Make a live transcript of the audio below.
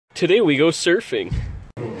Today we go surfing.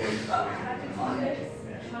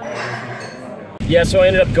 Yeah, so I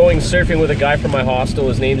ended up going surfing with a guy from my hostel.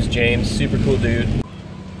 His name's James, super cool dude.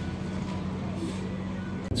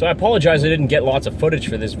 So I apologize I didn't get lots of footage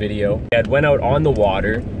for this video. I went out on the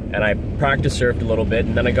water and I practice surfed a little bit,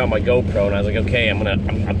 and then I got my GoPro and I was like, okay,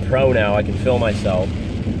 I'm pro now, I can film myself.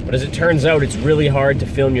 But as it turns out, it's really hard to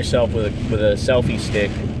film yourself with a selfie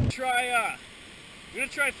stick. I'm gonna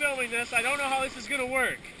try filming this. I don't know how this is gonna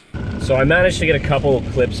work. So I managed to get a couple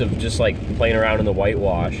of clips of just like playing around in the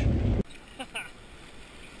whitewash.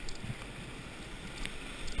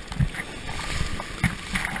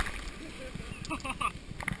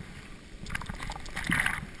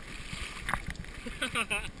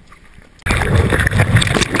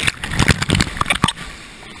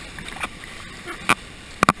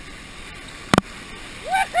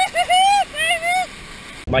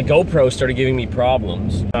 My GoPro started giving me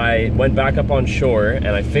problems. I went back up on shore and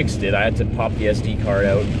I fixed it. I had to pop the SD card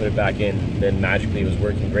out and put it back in. Then magically it was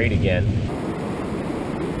working great again.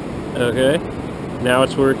 Okay, now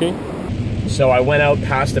it's working. So I went out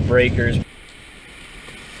past the breakers.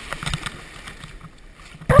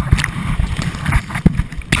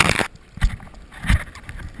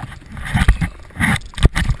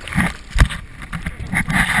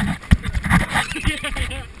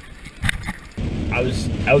 I was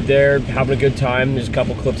out there having a good time. There's a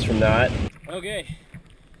couple clips from that. Okay,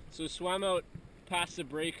 so swam out past the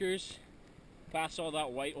breakers, past all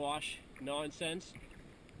that whitewash nonsense,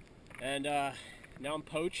 and now I'm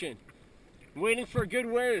poaching. I'm waiting for a good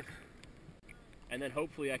wave, and then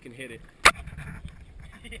hopefully I can hit it.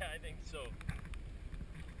 Yeah, I think so.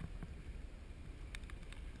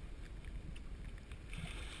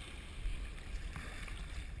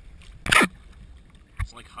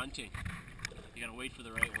 It's like hunting. You gotta wait for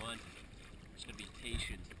the right one. Just gotta be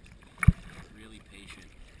patient. Really patient.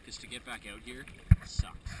 Because to get back out here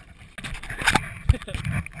sucks.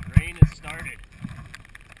 Rain has started.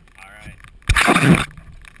 Alright.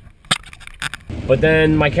 But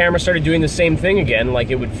then my camera started doing the same thing again. Like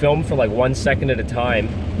it would film for like 1 second at a time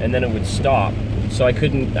and then it would stop. So I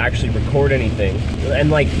couldn't actually record anything. And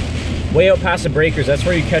like way out past the breakers, that's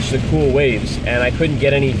where you catch the cool waves. And I couldn't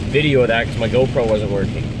get any video of that because my GoPro wasn't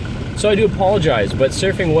working. So I do apologize, but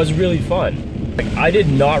surfing was really fun. Like, I did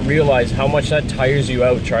not realize how much that tires you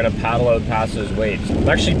out trying to paddle out past those waves. I'm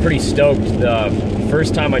actually pretty stoked. The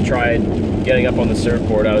first time I tried getting up on the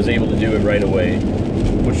surfboard, I was able to do it right away,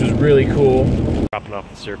 which was really cool. Dropping off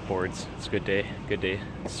the surfboards. It's a good day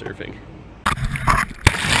surfing.